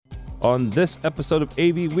On this episode of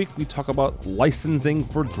AV Week, we talk about licensing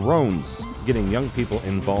for drones, getting young people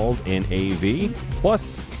involved in AV,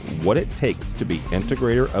 plus what it takes to be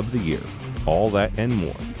Integrator of the Year. All that and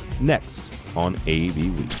more, next on AV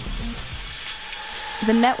Week.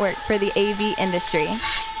 The network for the AV industry.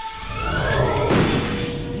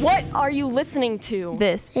 What are you listening to?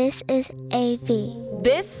 This is AV.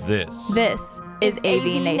 This is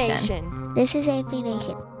AV Nation. This is AV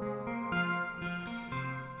Nation.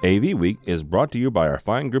 AV Week is brought to you by our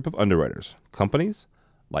fine group of underwriters, companies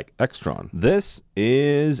like Extron. This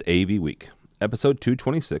is AV Week, episode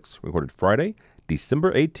 226, recorded Friday,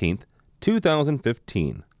 December 18th,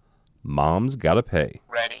 2015. Mom's Gotta Pay.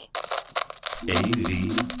 Ready.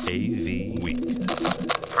 AV Week.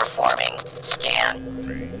 Performing scan.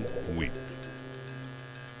 Week.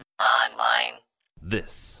 Online.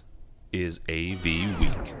 This is AV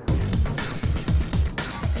Week.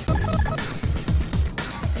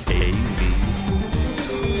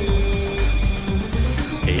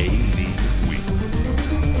 AV Week.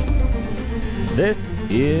 This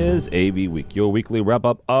is AV Week, your weekly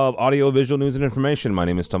wrap-up of audio-visual news and information. My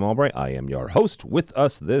name is Tom Albright. I am your host. With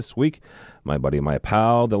us this week, my buddy, my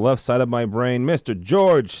pal, the left side of my brain, Mr.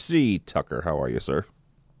 George C. Tucker. How are you, sir?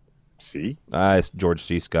 C? It's George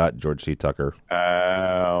C. Scott, George C. Tucker.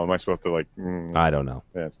 Am I supposed to, I don't know.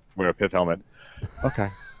 Yes, wear a pith helmet. Okay.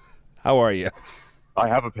 How are you? I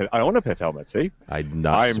own a pith helmet, see? I'm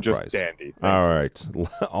just surprised. dandy. All right.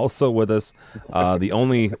 Also with us, the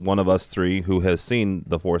only one of us three who has seen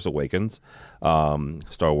The Force Awakens,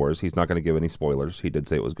 Star Wars. He's not going to give any spoilers. He did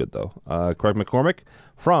say it was good, though. Craig McCormick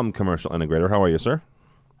from Commercial Integrator. How are you, sir?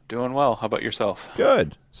 Doing well. How about yourself?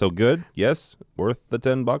 Good. So good. Yes. Worth the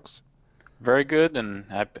 $10. Very good, and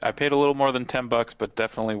I paid a little more than $10, but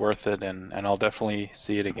definitely worth it, and I'll definitely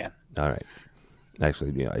see it again. All right.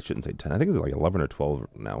 Actually, yeah, I shouldn't say 10. I think it's like 11 or 12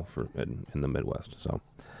 now in the Midwest. So,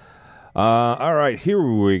 all right, here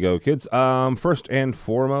we go, kids. First and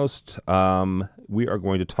foremost, we are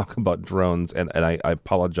going to talk about drones, and I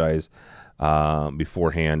apologize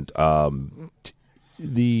beforehand. So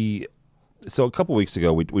a couple weeks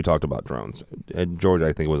ago, we talked about drones. And George,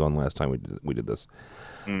 I think, was on last time we did this.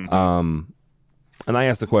 Mm-hmm. And I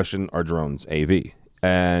asked the question, are drones AV?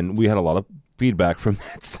 And we had a lot of feedback from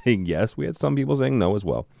that saying yes. We had some people saying no as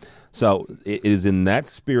well. So it is in that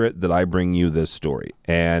spirit that I bring you this story.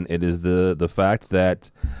 And it is the fact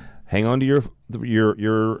that, hang on to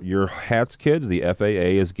your hats, kids, the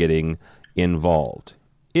FAA is getting involved.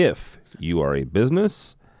 If you are a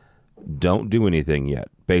business, don't do anything yet,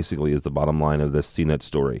 basically is the bottom line of this CNET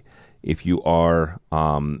story. If you are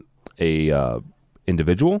a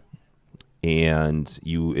individual and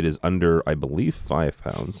it is under, I believe, 5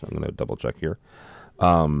 pounds. I'm going to double check here.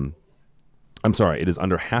 I'm sorry, it is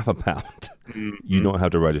under half a pound. You don't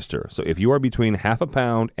have to register. So if you are between half a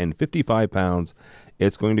pound and 55 pounds,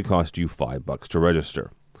 it's going to cost you $5 to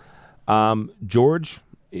register. George,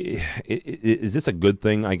 is this a good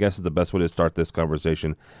thing? I guess is the best way to start this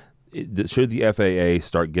conversation. Should the FAA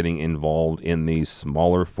start getting involved in these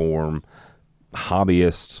smaller form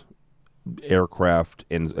hobbyist aircraft,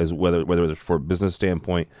 and as whether it's for a business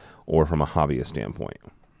standpoint or from a hobbyist standpoint?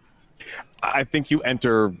 I think you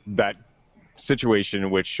enter that situation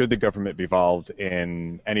in which, should the government be involved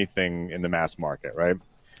in anything in the mass market, right?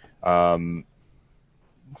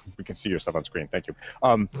 We can see your stuff on screen. Thank you.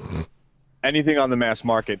 Anything on the mass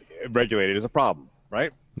market regulated is a problem,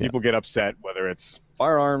 right? Yeah. People get upset whether it's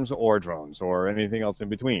firearms or drones or anything else in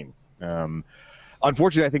between.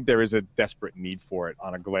 Unfortunately, I think there is a desperate need for it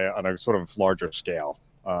on a sort of larger scale.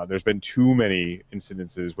 There's been too many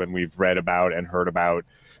incidences when we've read about and heard about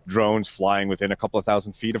drones flying within a couple of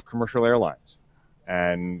thousand feet of commercial airlines.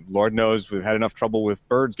 And Lord knows we've had enough trouble with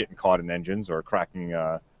birds getting caught in engines or cracking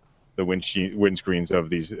the windscreens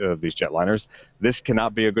of these jetliners. This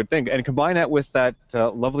cannot be a good thing. And combine that with that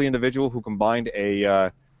lovely individual who combined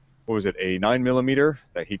a 9mm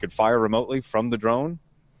that he could fire remotely from the drone.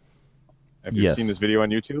 If you've seen this video on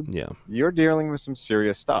YouTube, yeah, you're dealing with some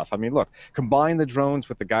serious stuff. I mean, look, combine the drones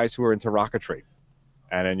with the guys who are into rocketry,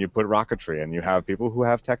 and then you put rocketry, and you have people who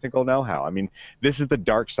have technical know-how. I mean, this is the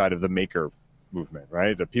dark side of the maker movement,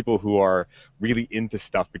 right? The people who are really into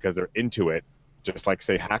stuff because they're into it, just like,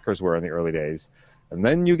 say, hackers were in the early days. And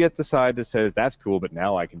then you get the side that says, that's cool, but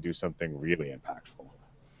now I can do something really impactful.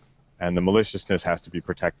 And the maliciousness has to be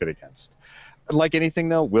protected against. Like anything,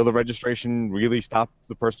 though, will the registration really stop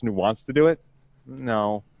the person who wants to do it?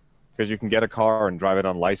 No, because you can get a car and drive it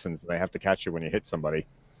unlicensed, and they have to catch you when you hit somebody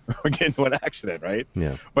or get into an accident, right?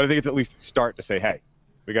 Yeah. But I think it's at least a start to say, hey,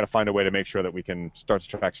 we got to find a way to make sure that we can start to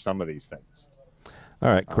track some of these things. All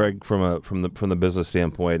right, Craig, from the business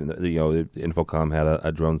standpoint, Infocom had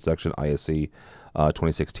a drone section. ISC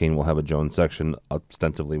 2016 will have a drone section.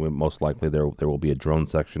 Ostensibly, most likely there will be a drone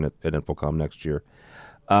section at Infocom next year.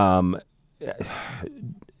 How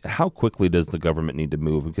quickly does the government need to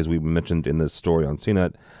move? Because we mentioned in this story on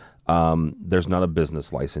CNET, there's not a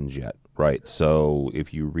business license yet, right? So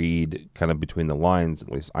if you read kind of between the lines,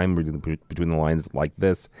 at least I'm reading between the lines like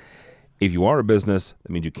this. If you are a business,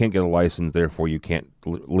 that means you can't get a license, therefore you can't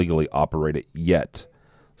legally operate it yet.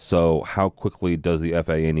 So how quickly does the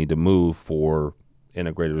FAA need to move for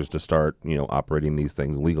integrators to start, operating these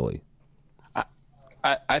things legally?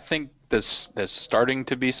 I think there's starting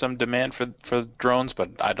to be some demand for drones,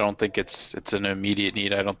 but I don't think it's an immediate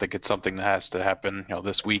need. I don't think it's something that has to happen,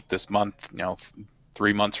 this week, this month,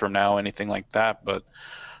 3 months from now, anything like that. But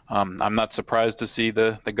I'm not surprised to see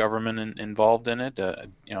the government involved in it.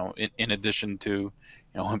 In addition to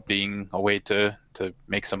being a way to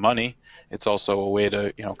make some money, it's also a way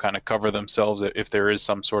to kind of cover themselves if there is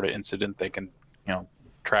some sort of incident. They can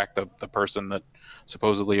track the person that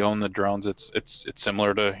supposedly owned the drones. It's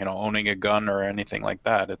similar to owning a gun or anything like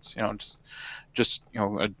that. It's just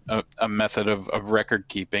a method of record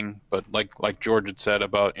keeping. But like George had said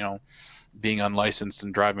about being unlicensed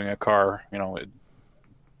and driving a car,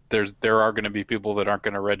 there are going to be people that aren't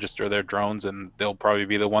going to register their drones, and they'll probably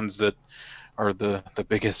be the ones that are the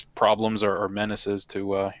biggest problems or menaces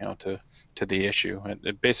to the issue.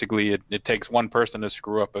 Basically it takes one person to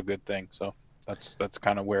screw up a good thing. So that's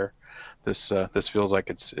kind of where this feels like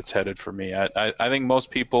it's headed for me. I think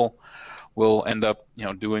most people will end up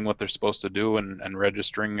doing what they're supposed to do and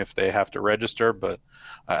registering if they have to register, but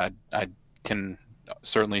I can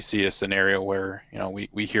certainly see a scenario where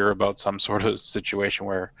we hear about some sort of situation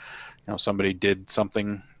where somebody did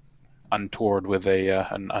something untoward with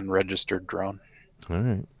an unregistered drone. All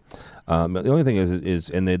right. The only thing is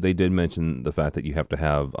and they did mention the fact that you have to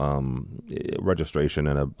have registration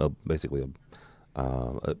and basically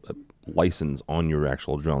a license on your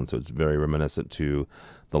actual drone. So it's very reminiscent to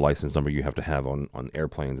the license number you have to have on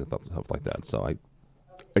airplanes and stuff like that. So I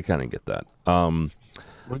kind of get that.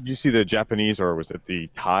 Did you see the Japanese, or was it the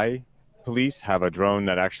Thai police, have a drone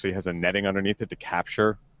that actually has a netting underneath it to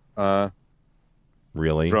capture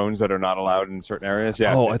really drones that are not allowed in certain areas?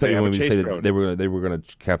 Yeah. Oh, I thought you were going to say that they were going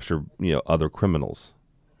to capture other criminals.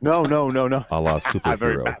 No. A la superhero.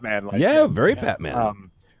 Very Batman. Very Batman.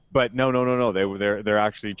 But no. They're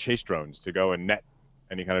actually chase drones to go and net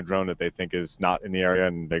any kind of drone that they think is not in the area,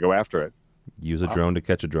 and they go after it. Use a drone to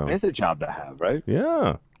catch a drone. It's a job to have, right?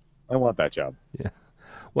 Yeah. I want that job. Yeah.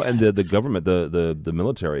 Well, and the government, the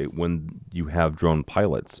military, when you have drone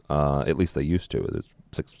pilots, at least they used to. It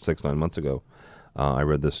was 9 months ago. I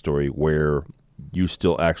read this story where you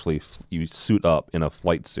still actually you suit up in a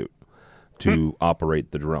flight suit to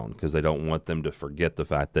operate the drone, because they don't want them to forget the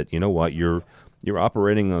fact that you're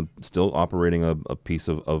still operating a piece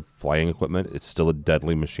of flying equipment. It's still a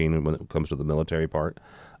deadly machine when it comes to the military part.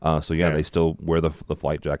 They still wear the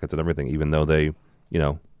flight jackets and everything, even though they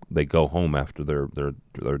they go home after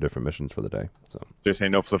their different missions for the day. So they're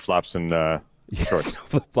saying no flip flops and shorts. No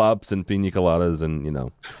flip flops and pina coladas and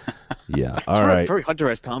yeah. All right. Very Hunter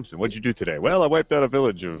S. Thompson. What'd you do today? Well, I wiped out a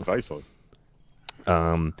village of Iceland.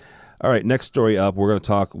 All right. Next story up. We're going to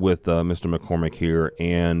talk with Mr. McCormick here,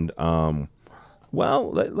 and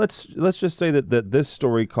let's just say that this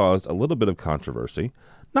story caused a little bit of controversy.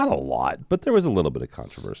 Not a lot, but there was a little bit of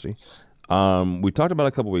controversy. We talked about it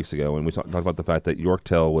a couple weeks ago, and we talked about the fact that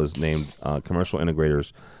Yorktel was named Commercial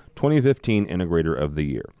Integrator's 2015 Integrator of the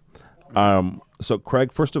Year. So,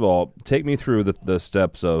 Craig, first of all, take me through the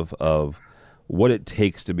steps of what it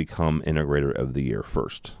takes to become Integrator of the Year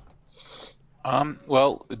first.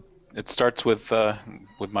 Well, it starts with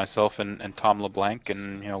myself and Tom LeBlanc,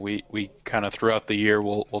 and we kind of throughout the year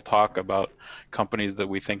we'll talk about companies that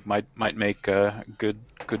we think might make good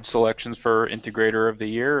selections for Integrator of the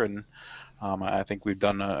Year, and I think we've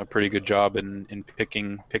done a pretty good job in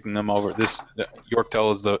picking them over.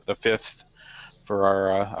 Yorktel is the fifth for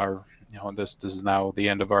our this is now the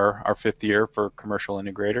end of our fifth year for Commercial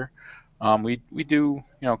Integrator. We do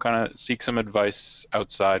kind of seek some advice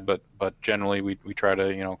outside, but generally we try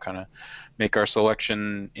to kind of make our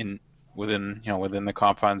selection within the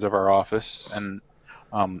confines of our office. And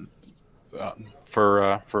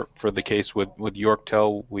for the case with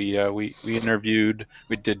Yorktel, we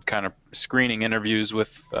did kind of screening interviews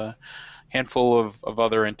with a handful of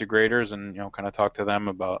other integrators, and kind of talk to them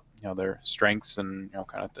about their strengths and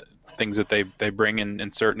kind of the things that they bring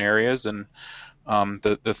in certain areas. And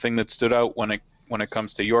the thing that stood out when it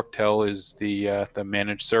comes to Yorktel is the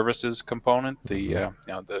managed services component, the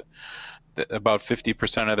about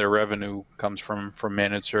 50% of their revenue comes from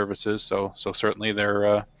managed services. So certainly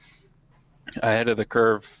they're ahead of the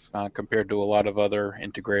curve compared to a lot of other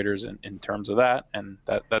integrators in terms of that. And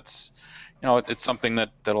that's it's something that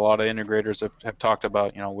a lot of integrators have talked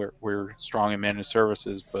about. We're strong in managed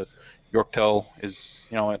services, but Yorktel is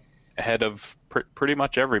ahead of pretty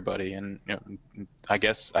much everybody, and I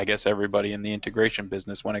guess everybody in the integration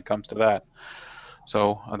business when it comes to that.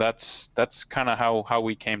 So that's kind of how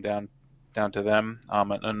we came down to them.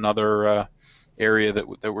 Another area that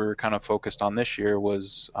we were kind of focused on this year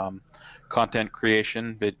was content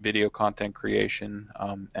creation, video content creation,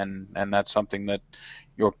 and that's something that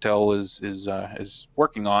Yorktel is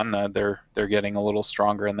working on. They're getting a little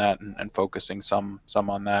stronger in that and focusing some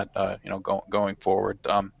on that. Going forward.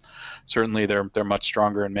 Certainly, they're much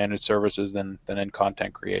stronger in managed services than in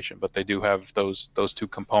content creation, but they do have those two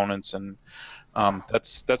components, and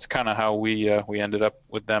that's kind of how we ended up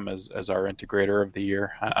with them as our integrator of the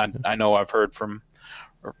year. I know I've heard from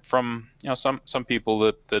some people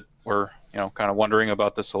that were kind of wondering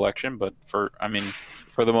about the selection, but for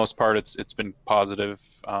the most part it's been positive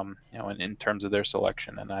in terms of their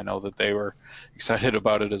selection, and I know that they were excited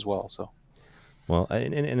about it as well. So. Well,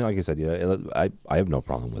 and like I said, I have no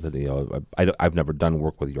problem with it. I've never done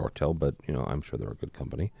work with Yorktel, but I'm sure they're a good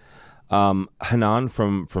company. Hanan,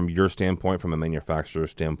 from your standpoint, from a manufacturer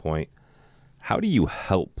standpoint, how do you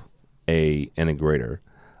help a integrator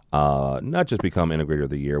not just become integrator of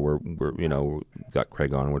the year? We're got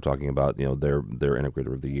Craig on, and we're talking about their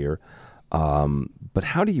integrator of the year. But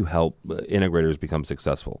how do you help integrators become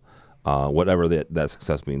successful? Whatever that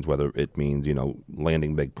success means, whether it means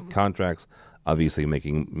landing big contracts, obviously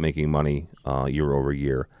making money year over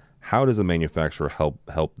year. How does a manufacturer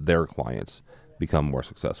help their clients become more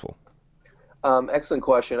successful? Excellent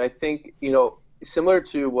question. I think similar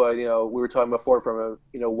to what we were talking before from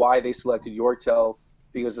why they selected Yorktel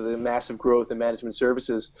because of the massive growth in management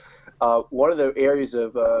services. One of the areas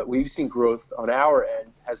of we've seen growth on our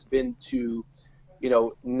end has been to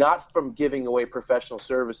not from giving away professional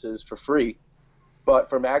services for free,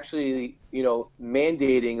 but from actually,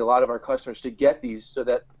 mandating a lot of our customers to get these so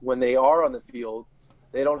that when they are on the field,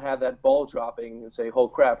 they don't have that ball dropping and say, oh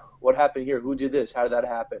crap, what happened here? Who did this? How did that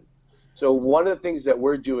happen? So one of the things that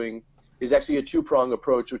we're doing is actually a two-pronged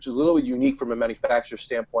approach, which is a little unique from a manufacturer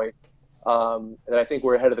standpoint, that I think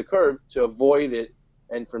we're ahead of the curve to avoid it.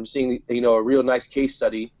 And from seeing, a real nice case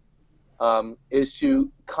study, is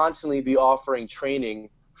to constantly be offering training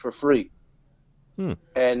for free.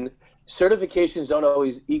 And certifications don't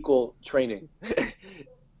always equal training.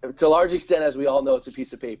 To a large extent, as we all know, it's a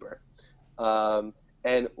piece of paper.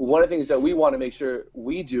 And one of the things that we want to make sure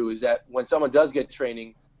we do is that when someone does get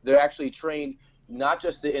training, they're actually trained not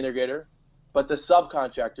just the integrator, but the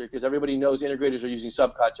subcontractor, because everybody knows integrators are using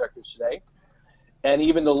subcontractors today. And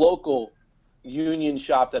even the local union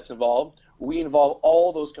shop that's involved, we involve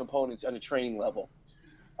all those components on a training level.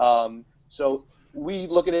 So we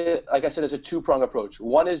look at it, like I said, as a two-prong approach.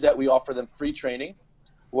 One is that we offer them free training,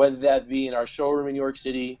 whether that be in our showroom in New York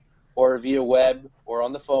City or via web or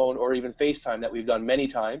on the phone or even FaceTime that we've done many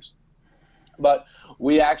times. But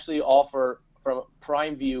we actually offer from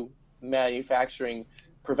Prime View Manufacturing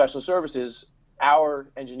Professional Services,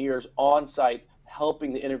 our engineers on site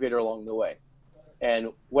helping the integrator along the way. And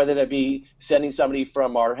whether that be sending somebody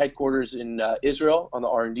from our headquarters in Israel on the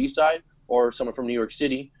R&D side or someone from New York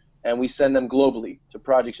City, and we send them globally to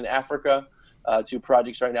projects in Africa, to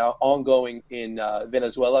projects right now ongoing in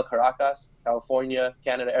Venezuela, Caracas, California,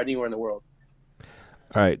 Canada, anywhere in the world.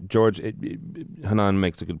 All right, George, Hanan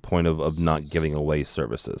makes a good point of not giving away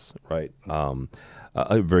services, right?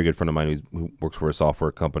 A very good friend of mine who works for a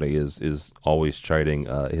software company is always chiding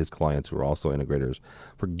his clients who are also integrators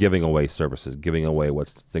for giving away services, giving away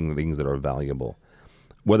things that are valuable.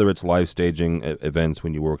 Whether it's live staging events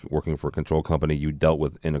when you were working for a control company, you dealt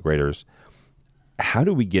with integrators. How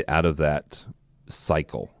do we get out of that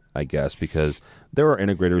cycle, I guess? Because there are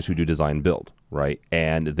integrators who do design build, right?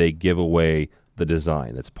 And they give away the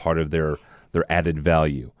design. That's part of their added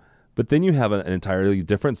value. But then you have an entirely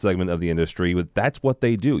different segment of the industry. That's what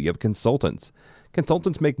they do. You have consultants.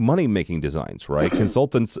 Consultants make money making designs, right?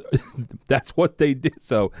 Consultants, that's what they do.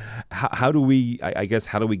 So how do we, I guess,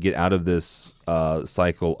 how do we get out of this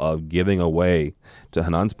cycle of giving away, to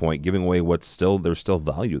Hanan's point, giving away there's still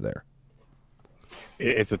value there?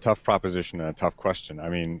 It's a tough proposition and a tough question. I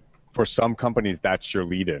mean, for some companies, that's your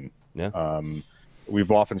lead-in. Yeah.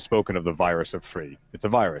 We've often spoken of the virus of free. It's a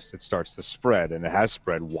virus. It starts to spread, and it has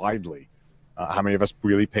spread widely. How many of us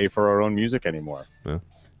really pay for our own music anymore? Yeah.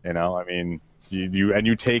 I mean,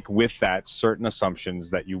 you take with that certain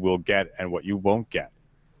assumptions that you will get and what you won't get.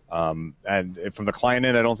 And from the client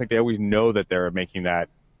end, I don't think they always know that they're making that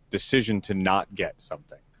decision to not get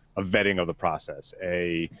something, a vetting of the process,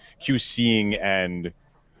 a QCing and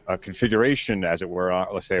a configuration, as it were,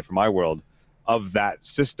 let's say from my world, of that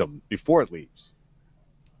system before it leaves.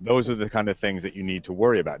 Those are the kind of things that you need to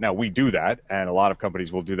worry about. Now, we do that, and a lot of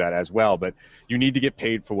companies will do that as well, but you need to get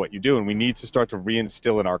paid for what you do, and we need to start to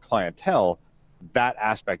reinstill in our clientele that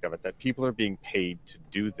aspect of it, that people are being paid to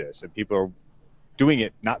do this, and people are doing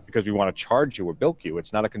it not because we want to charge you or bilk you.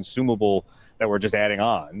 It's not a consumable that we're just adding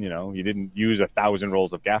on. You didn't use 1,000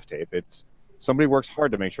 rolls of gaff tape. It's somebody works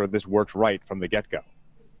hard to make sure this works right from the get-go.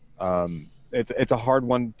 It's a hard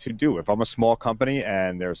one to do. If I'm a small company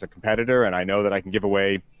and there's a competitor and I know that I can give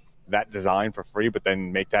away that design for free, but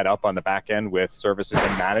then make that up on the back end with services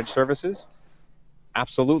and managed services,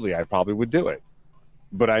 absolutely, I probably would do it.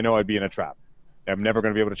 But I know I'd be in a trap. I'm never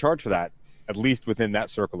going to be able to charge for that, at least within that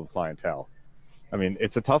circle of clientele. I mean,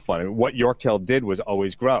 it's a tough one. What Yorktel did was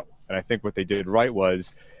always grow. And I think what they did right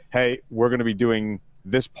was, hey, we're going to be doing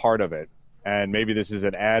this part of it. And maybe this is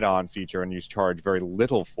an add-on feature and you charge very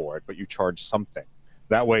little for it, but you charge something.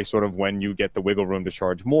 That way, sort of when you get the wiggle room to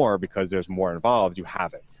charge more because there's more involved, you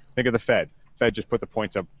have it. Think of the Fed. Fed just put the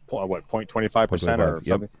points up, 0.25% or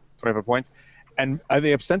something, 25 points. And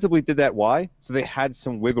they ostensibly did that. Why? So they had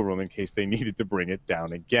some wiggle room in case they needed to bring it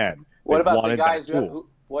down again. What about the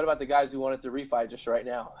guys who wanted to refi just right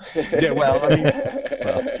now? Yeah, well,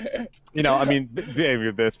 I mean,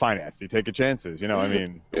 Dave, that's finance. You take your chances. The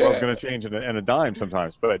world's going to change in a dime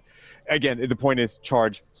sometimes. But again, the point is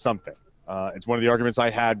charge something. It's one of the arguments I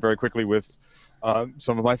had very quickly with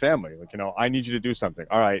some of my family. I need you to do something.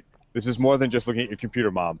 All right, this is more than just looking at your computer,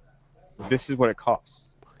 Mom. This is what it costs.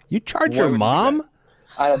 You charge your mom?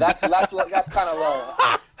 I know, that's kind of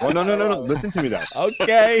low. Well, no. Listen to me, though.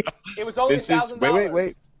 Okay. It was only $1,000.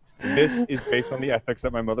 Wait. This is based on the ethics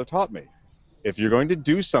that my mother taught me. If you're going to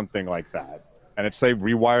do something like that, and it's, say,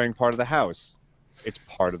 rewiring part of the house, it's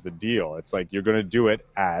part of the deal. It's like you're going to do it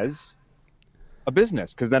as a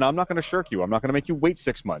business, because then I'm not going to shirk you. I'm not going to make you wait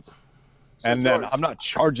 6 months. And then I'm not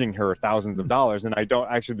charging her thousands of dollars, and I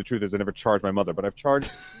don't. Actually, the truth is I never charged my mother, but I've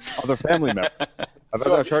charged other family members.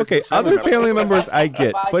 Other family members I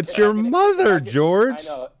get, but it's your mother, George. I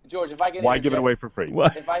know, George. If I can, why give it away for free?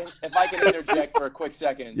 If I can interject for a quick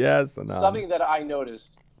second, yes. Something that I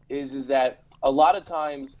noticed is that a lot of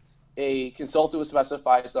times a consultant will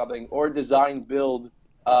specify something, or a design build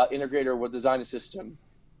integrator will design a system,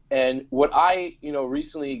 and what I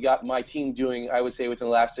recently got my team doing, I would say within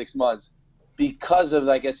the last 6 months, because of,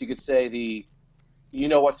 I guess you could say, the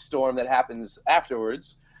what storm that happens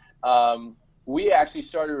afterwards. We actually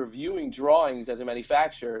started reviewing drawings as a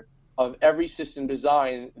manufacturer of every system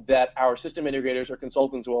design that our system integrators or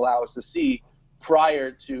consultants will allow us to see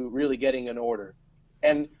prior to really getting an order.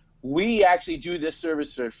 And we actually do this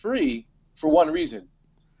service for free for one reason.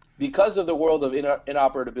 Because of the world of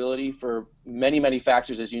interoperability for many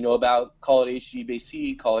manufacturers, as you know about, call it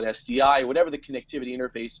HDBaseT, call it SDI, whatever the connectivity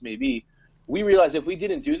interface may be, we realized if we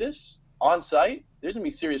didn't do this on site, there's going to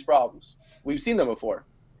be serious problems. We've seen them before.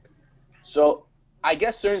 So I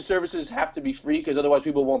guess certain services have to be free because otherwise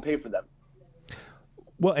people won't pay for them.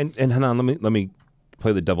 Well, and Hanan, let me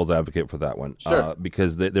play the devil's advocate for that one. Sure.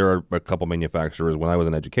 Because there are a couple manufacturers. When I was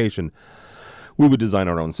in education, we would design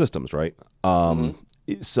our own systems, right?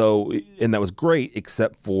 So, and that was great,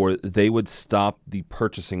 except for they would stop the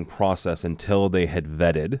purchasing process until they had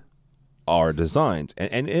vetted our designs,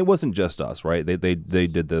 and it wasn't just us, right? They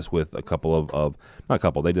did this with a couple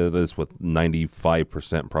they did this with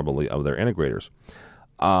 95% probably of their integrators.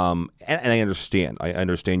 And I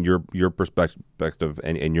understand your perspective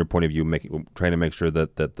and your point of view, trying to make sure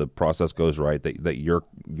that the process goes right, that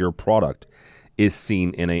your product is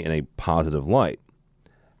seen in a positive light.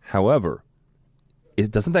 However,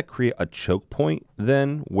 doesn't that create a choke point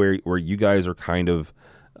then, where you guys are kind of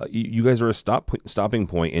you guys are a stopping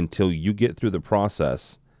point until you get through the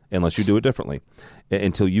process, unless you do it differently,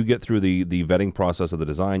 until you get through the vetting process of the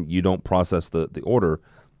design, you don't process the order,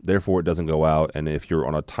 therefore it doesn't go out. And if you're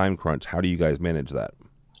on a time crunch, how do you guys manage that?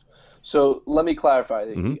 So let me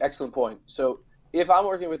clarify. Excellent point. So if I'm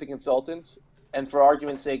working with a consultant, and for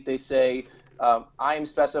argument's sake, they say, I'm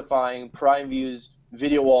specifying PrimeView's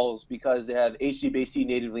video walls because they have HDBaseT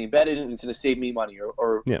natively embedded and it's going to save me money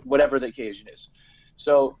or whatever the occasion is.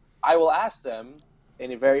 So I will ask them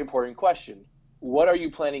a very important question. What are you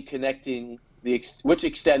planning connecting which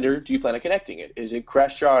extender do you plan on connecting it? Is it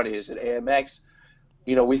Crestron? Is it AMX?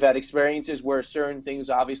 We've had experiences where certain things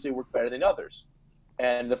obviously work better than others.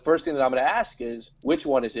 And the first thing that I'm going to ask is, which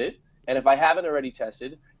one is it? And if I haven't already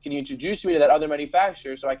tested, can you introduce me to that other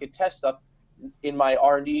manufacturer so I could test up in my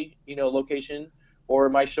R&D, location, or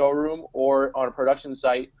my showroom, or on a production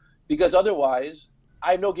site, because otherwise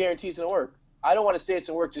I have no guarantees it'll work. I don't want to say it's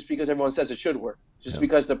going to work just because everyone says it should work, just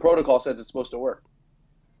because the protocol says it's supposed to work.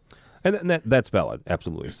 And that's valid,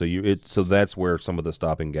 absolutely. So that's where some of the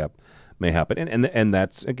stopping gap may happen, and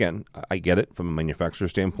that's, again, I get it from a manufacturer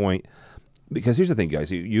standpoint, because here's the thing,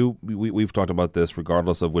 guys. We've talked about this,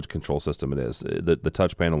 regardless of which control system it is. The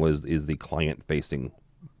touch panel is the client facing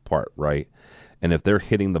part, right? And if they're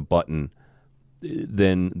hitting the button,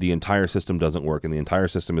 then the entire system doesn't work, and the entire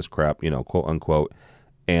system is crap, quote unquote.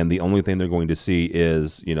 And the only thing they're going to see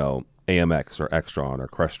is AMX or Extron or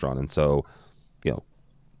Crestron, and so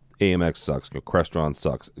AMX sucks, Crestron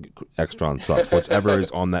sucks, Extron sucks, whichever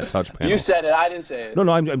is on that touch panel. You said it, I didn't say it. No,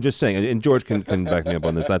 I'm just saying, and George can back me up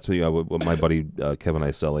on this. That's what my buddy Kevin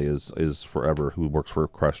Iselli is forever, who works for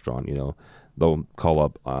Crestron. They'll call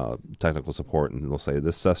up technical support and they'll say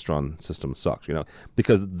this Crestron system sucks,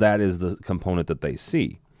 because that is the component that they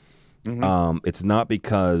see. Mm-hmm. It's not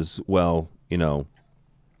because,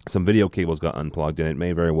 some video cables got unplugged, and it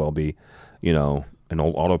may very well be, an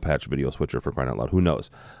old auto patch video switcher, for crying out loud. Who knows?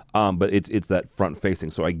 But it's that front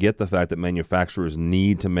facing. So I get the fact that manufacturers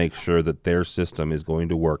need to make sure that their system is going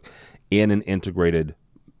to work in an integrated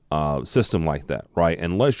system like that, right?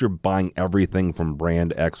 Unless you're buying everything from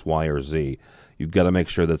brand X, Y, or Z, you've got to make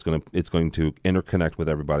sure that it's going to interconnect with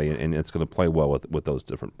everybody, and it's going to play well with those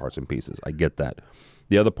different parts and pieces. I get that.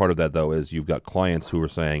 The other part of that, though, is you've got clients who are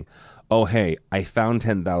saying, "Oh, hey, I found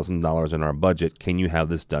 $10,000 in our budget. Can you have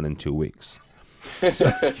this done in 2 weeks?"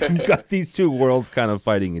 So you've got these two worlds kind of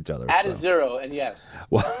fighting each other. Add a zero, and yes.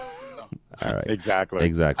 Well, all right.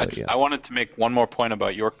 Exactly. I wanted to make one more point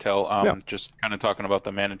about Yorktel. Just kind of talking about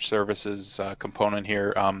the managed services component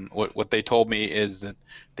here. What they told me is that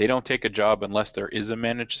they don't take a job unless there is a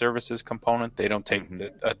managed services component. They don't take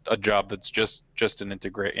a job that's just an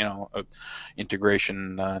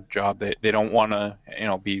integration job. They don't want to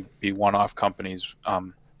be one-off companies.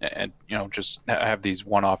 And just have these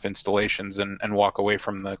one-off installations and walk away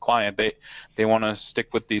from the client. They want to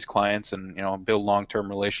stick with these clients and build long-term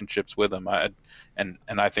relationships with them. And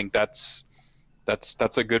I think that's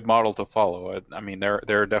a good model to follow. I mean, there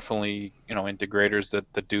are definitely integrators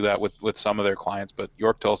that do that with some of their clients, but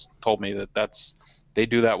Yorktel told me that they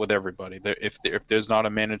do that with everybody. If there's not a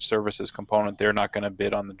managed services component, they're not going to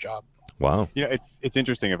bid on the job. Wow. It's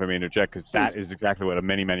interesting, if I may interject, because that is exactly what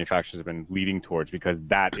many manufacturers have been leading towards, because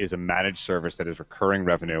that is a managed service that is recurring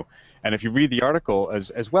revenue. And if you read the article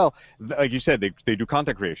as well, like you said, they do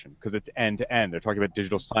content creation because it's end to end. They're talking about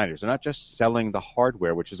digital signage. They're not just selling the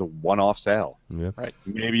hardware, which is a one-off sale. Yeah. Right.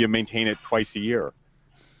 Maybe you maintain it twice a year,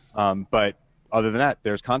 but other than that,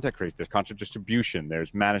 there's content creation, there's content distribution,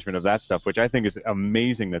 there's management of that stuff, which I think is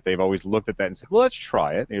amazing that they've always looked at that and said, well, let's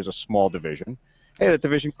try it. Here's a small division. Hey, that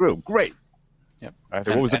division grew. Great. Yep.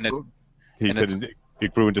 What was it? He said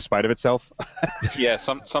it grew in despite of itself. Yeah,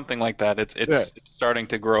 something like that. It's starting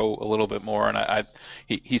to grow a little bit more, and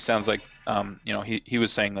he sounds like he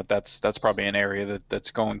was saying that's probably an area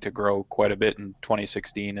that's going to grow quite a bit in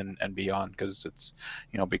 2016 and beyond, because it's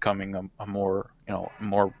becoming a more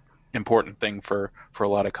important thing for a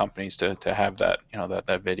lot of companies to have that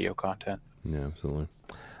that video content. Yeah, absolutely.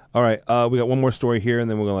 All right, we got one more story here, and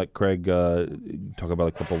then we're going to let Craig talk about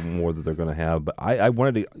a couple more that they're going to have. But I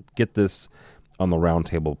wanted to get this on the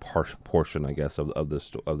roundtable portion, I guess, of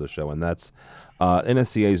the show, and that's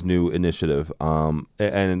NSCA's new initiative. And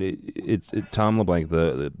it's Tom LeBlanc,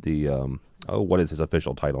 the what is his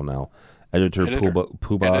official title now? Editor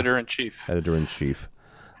Editor-in-Chief. Editor-in-Chief.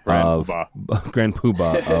 Grand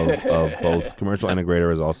Poobah of both Commercial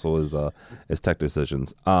Integrator as Tech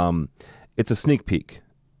Decisions. It's a sneak peek.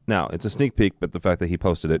 Now, it's a sneak peek, but the fact that he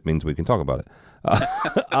posted it means we can talk about it.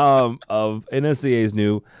 Of NSCA's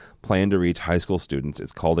new plan to reach high school students.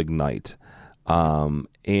 It's called Ignite.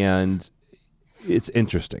 And it's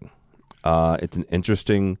interesting. It's an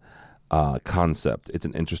interesting concept. It's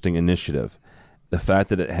an interesting initiative. The fact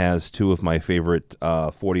that it has two of my favorite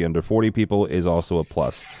 40 under 40 people is also a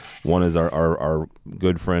plus. One is our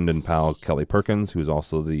good friend and pal Kelly Perkins, who's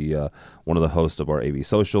also the one of the hosts of our AV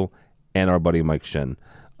Social, and our buddy Mike Shen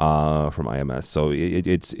from IMS. So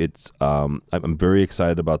it's I'm very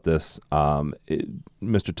excited about this.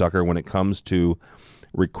 Mr. Tucker, when it comes to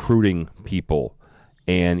recruiting people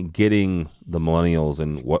and getting the millennials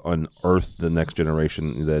and what on earth the next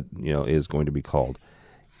generation that is going to be called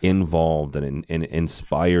involved and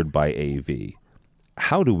inspired by AV.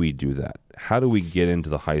 How do we do that? How do we get into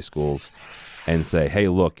the high schools and say, hey,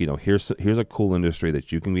 look, here's a cool industry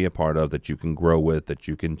that you can be a part of, that you can grow with, that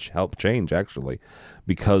you can help change, actually,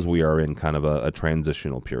 because we are in kind of a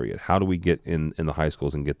transitional period. How do we get in the high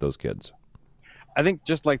schools and get those kids? I think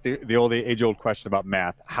just like the age-old question about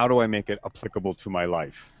math, how do I make it applicable to my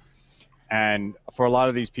life? And for a lot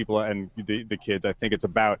of these people and the kids, I think it's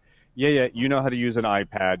about, you know how to use an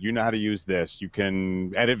iPad, you know how to use this, you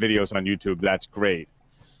can edit videos on YouTube, that's great.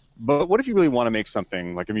 But what if you really want to make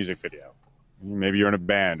something like a music video? Maybe you're in a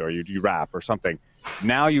band or you rap or something.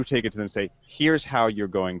 Now you take it to them and say, here's how you're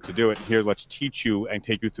going to do it. Here, let's teach you and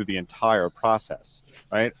take you through the entire process,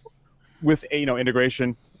 right? With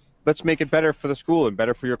integration, let's make it better for the school and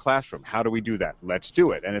better for your classroom. How do we do that? Let's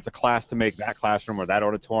do it. And it's a class to make that classroom or that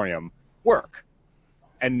auditorium work.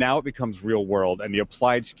 And now it becomes real world, and the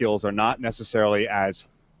applied skills are not necessarily as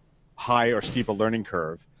high or steep a learning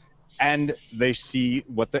curve. And they see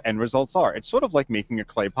what the end results are. It's sort of like making a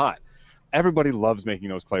clay pot. Everybody loves making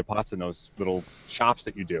those clay pots and those little shops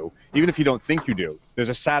that you do. Even if you don't think you do, there's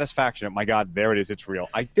a satisfaction of, my God, there it is, it's real.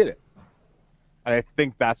 I did it. And I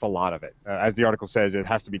think that's a lot of it. As the article says, it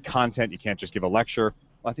has to be content. You can't just give a lecture.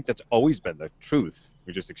 Well, I think that's always been the truth.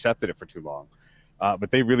 We just accepted it for too long.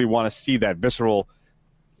 But they really want to see that visceral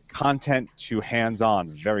content to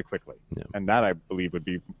hands-on very quickly. Yeah. And that, I believe, would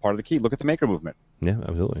be part of the key. Look at the maker movement. Yeah,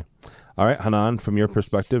 absolutely. All right, Hanan, from your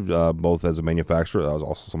perspective, both as a manufacturer, I was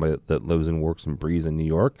also somebody that lives and works and breathes in New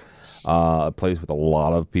York, a place with a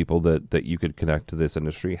lot of people that you could connect to this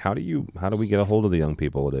industry. How do we get a hold of the young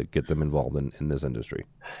people to get them involved in this industry?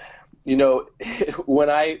 When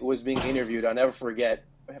I was being interviewed, I'll never forget,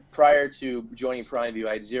 prior to joining PrimeView,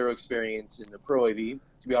 I had zero experience in the Pro AV.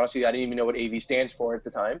 To be honest with you, I didn't even know what AV stands for at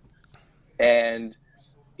the time. And,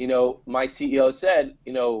 my CEO said,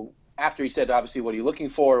 after he said, obviously, what are you looking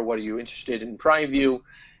for? What are you interested in PrimeView?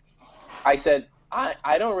 I said,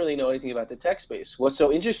 I don't really know anything about the tech space. What's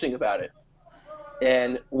so interesting about it?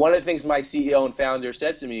 And one of the things my CEO and founder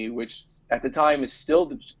said to me, which at the time is still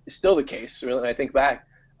the case, really, when I think back,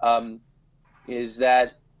 is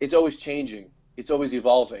that it's always changing. It's always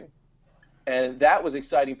evolving. And that was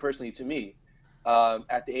exciting personally to me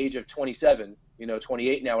at the age of 27,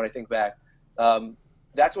 28 now when I think back.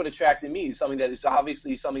 That's what attracted me, something that is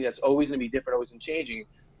obviously something that's always going to be different, always changing.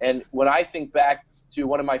 And when I think back to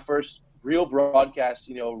one of my first real broadcast,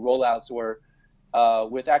 rollouts were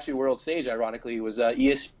with actually World Stage, ironically, it was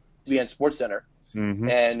ESPN Sports Center. Mm-hmm.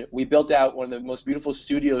 And we built out one of the most beautiful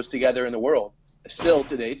studios together in the world, still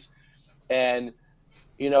to date. And,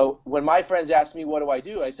 when my friends asked me, what do I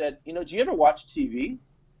do? I said, do you ever watch TV?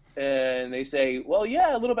 And they say, well,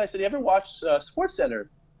 yeah, a little bit. I said, you ever watch Sports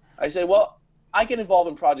Center? I said, well, I get involved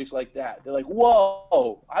in projects like that. They're like,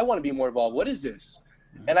 whoa, I want to be more involved. What is this?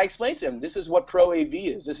 And I explained to them, this is what Pro AV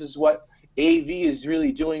is. This is what AV is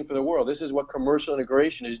really doing for the world. This is what commercial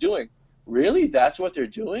integration is doing. Really? That's what they're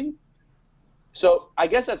doing? So I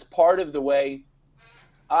guess that's part of the way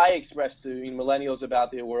I express to millennials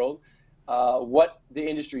about their world, what the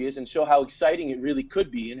industry is and show how exciting it really could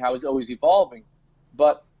be and how it's always evolving.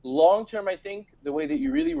 But long term, I think the way that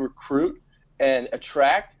you really recruit and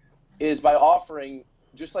attract is by offering,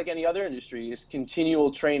 just like any other industry, is continual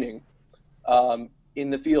training in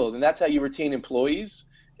the field. And that's how you retain employees.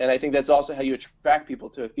 And I think that's also how you attract people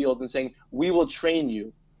to a field and saying, we will train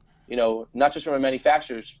you, not just from a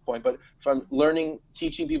manufacturer's point, but from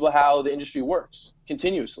teaching people how the industry works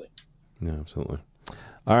continuously. Yeah, absolutely.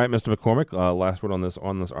 All right, Mr. McCormick, last word on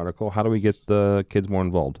this article. How do we get the kids more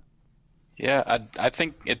involved? Yeah, I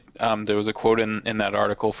think there was a quote in that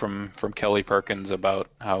article from Kelly Perkins about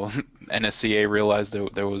how NSCA realized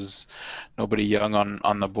there was nobody young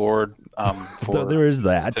on the board. There is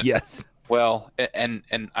that, yes. Well, and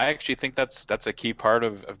I actually think that's a key part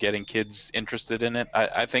of getting kids interested in it.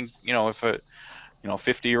 I think if a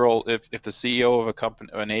 50-year-old, if the CEO of a company,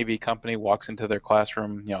 an AV company, walks into their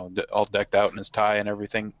classroom, all decked out in his tie and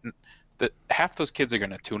everything, half those kids are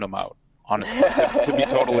going to tune them out. Honestly, to be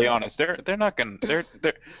totally honest, they're not going.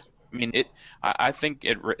 I mean, I think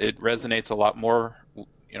it resonates a lot more.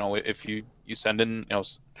 If you send in,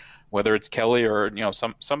 whether it's Kelly or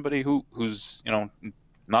somebody who's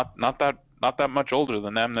not that much older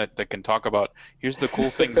than them that can talk about, here's the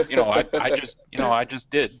cool things. I just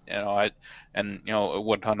did.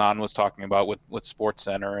 What Hanan was talking about with Sports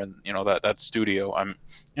Center and that studio.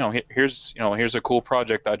 Here's a cool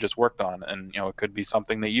project I just worked on, and it could be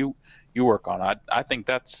something that you work on. I think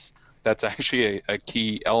that's actually a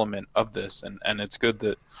key element of this, and it's good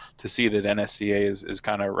to see that NSCA is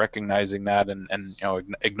kind of recognizing that and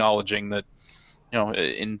acknowledging that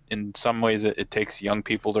in some ways it takes young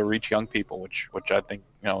people to reach young people, which I think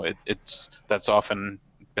that's often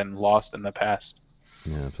been lost in the past.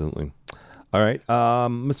 Yeah, absolutely. All right,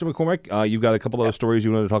 Mr. McCormick, you've got a couple of those stories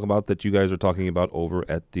you wanted to talk about that you guys are talking about over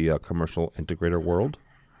at the Commercial Integrator World.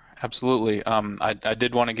 Absolutely. I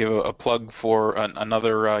did want to give a plug for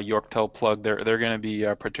another Yorktel plug. They're going to be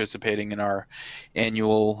participating in our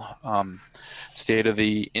annual State of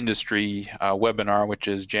the Industry webinar, which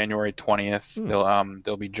is January 20th.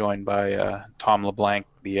 They'll be joined by Tom LeBlanc,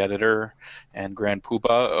 the editor, and Grand Pupa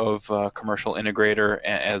of Commercial Integrator,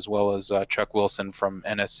 as well as Chuck Wilson from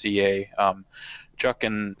NSCA. Chuck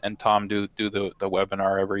and Tom do the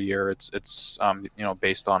webinar every year. It's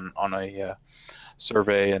based on a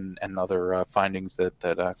survey and other findings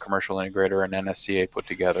that Commercial Integrator and NSCA put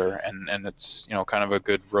together, and it's kind of a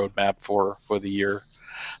good roadmap for the year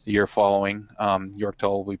following.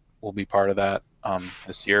 Yorktel will be part of that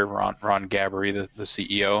this year. Ron Gabbery, the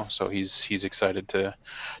CEO, so he's excited to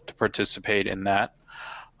participate in that.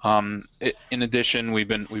 In addition, we've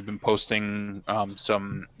been posting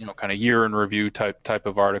some kind of year in review type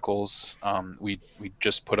of articles. We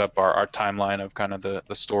just put up our timeline of kind of the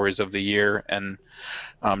stories of the year, and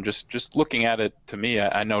just looking at it, to me,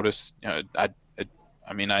 I noticed I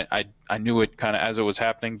knew it kind of as it was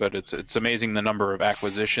happening, but it's amazing the number of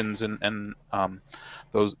acquisitions and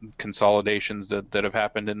those consolidations that have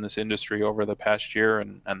happened in this industry over the past year,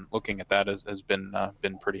 and looking at that has been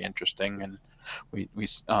pretty interesting. And we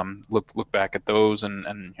look back at those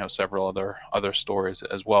and several other stories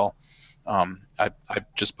as well. I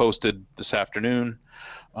just posted this afternoon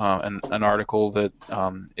an article that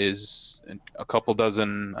is a couple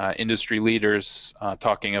dozen industry leaders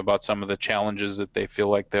talking about some of the challenges that they feel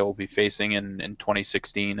like they'll be facing in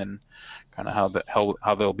 2016, and kind of how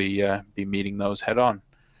they'll be meeting those head on.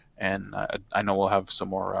 And I know we'll have some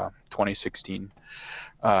more 2016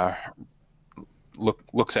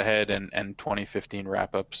 looks ahead and 2015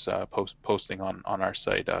 wrap-ups posting on our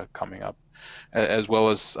site coming up, as well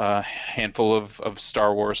as a handful of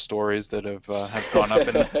Star Wars stories that have gone up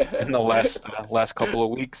in the last couple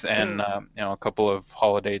of weeks, and a couple of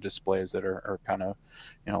holiday displays that are kind of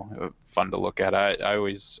fun to look at. I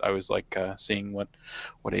always like seeing what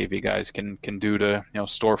AV guys can do to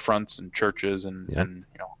storefronts and churches and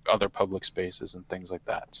other public spaces and things like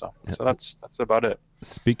that. So that's about it.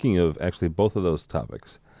 Speaking of actually both of those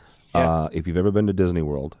topics, if you've ever been to Disney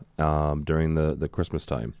World during the Christmas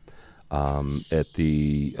time, at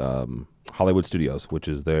the Hollywood Studios, which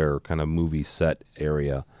is their kind of movie set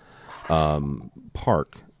area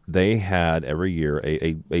park, they had every year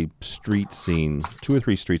a street scene, 2 or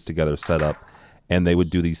 3 streets together set up, and they would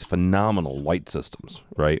do these phenomenal light systems,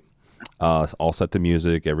 right? All set to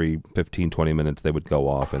music. Every 15-20 minutes they would go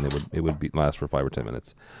off, and it would last for 5 or 10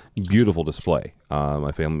 minutes. Beautiful display.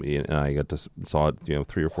 My family and I saw it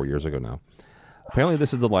 3 or 4 years ago now. Apparently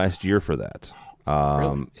this is the last year for that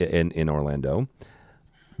in Orlando,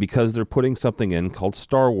 because they're putting something in called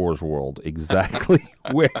Star Wars World, exactly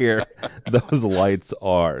where those lights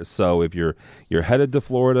are. So if you're headed to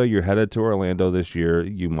Florida, you're headed to Orlando this year,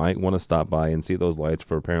 you might want to stop by and see those lights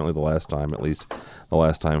for apparently the last time, at least the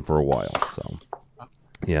last time for a while. So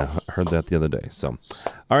yeah, I heard that the other day. So,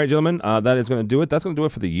 all right, gentlemen, that is going to do it. That's going to do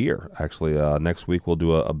it for the year. Actually, next week we'll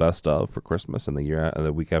do a best of for Christmas, and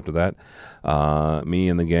the week after that, me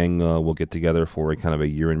and the gang will get together for a kind of a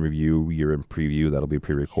year in review, year in preview. That'll be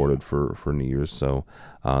pre-recorded for New Year's. So,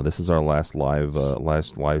 this is our last live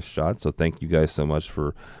shot. So, thank you guys so much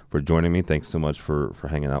for joining me. Thanks so much for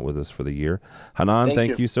hanging out with us for the year. Hanan,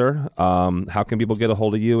 thank you, sir. How can people get a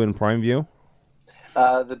hold of you in Prime View?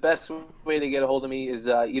 The best way to get a hold of me is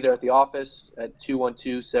either at the office at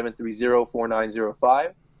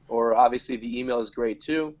 212-730-4905, or obviously the email is great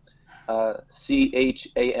too,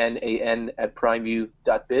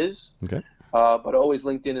 CHANAN@primeview.biz. Okay. But always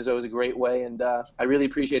LinkedIn is always a great way, and I really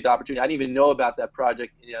appreciate the opportunity. I didn't even know about that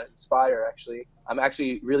project, Inspire, actually. I'm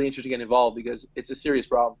actually really interested to get involved because it's a serious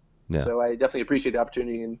problem. Yeah. So I definitely appreciate the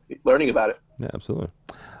opportunity and learning about it. Yeah, absolutely.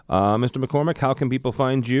 Mr. McCormick, how can people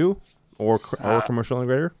find you? Or Commercial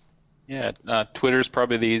Integrator? Yeah, Twitter's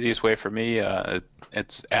probably the easiest way for me.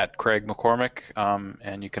 It's at Craig McCormick,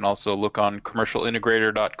 and you can also look on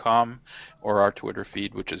commercialintegrator.com or our Twitter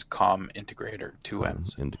feed, which is ComIntegrator, 2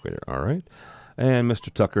 M's. Integrator, all right. And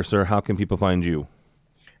Mr. Tucker, sir, how can people find you?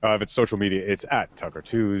 If it's social media, it's at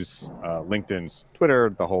Tucker2s, LinkedIn's,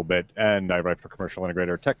 Twitter, the whole bit, and I write for Commercial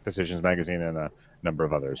Integrator, Tech Decisions Magazine, and a number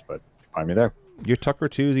of others, but find me there. You're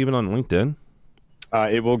Tucker2s even on LinkedIn?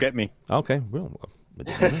 It will get me. Okay, well,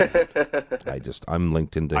 I'm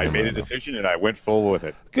LinkedIn to him. I made a decision and I went full with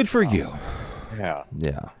it. Good for you. Yeah.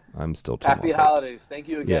 Yeah. I'm still Happy holidays. Thank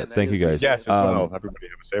you again. Yeah, thank you guys. Yes, well, everybody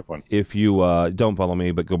have a safe one. If you don't follow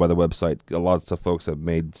me, but go by the website, lots of folks have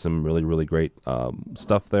made some really, really great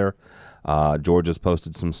stuff there. George has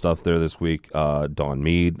posted some stuff there this week. Dawn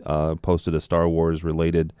Mead posted a Star Wars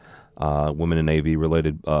related, Women in AV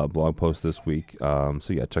related blog post this week. So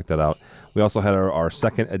yeah, check that out. We also had our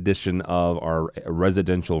second edition of our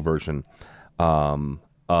residential version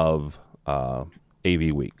of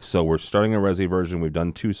AV Week. So we're starting a Resi version. We've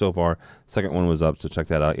done 2 so far. Second one was up, so check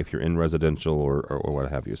that out if you're in residential or what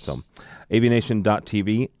have you. So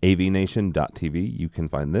avnation.tv, avnation.tv, you can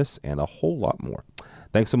find this and a whole lot more.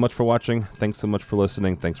 Thanks so much for watching. Thanks so much for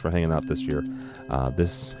listening. Thanks for hanging out this year.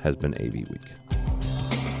 This has been AV Week.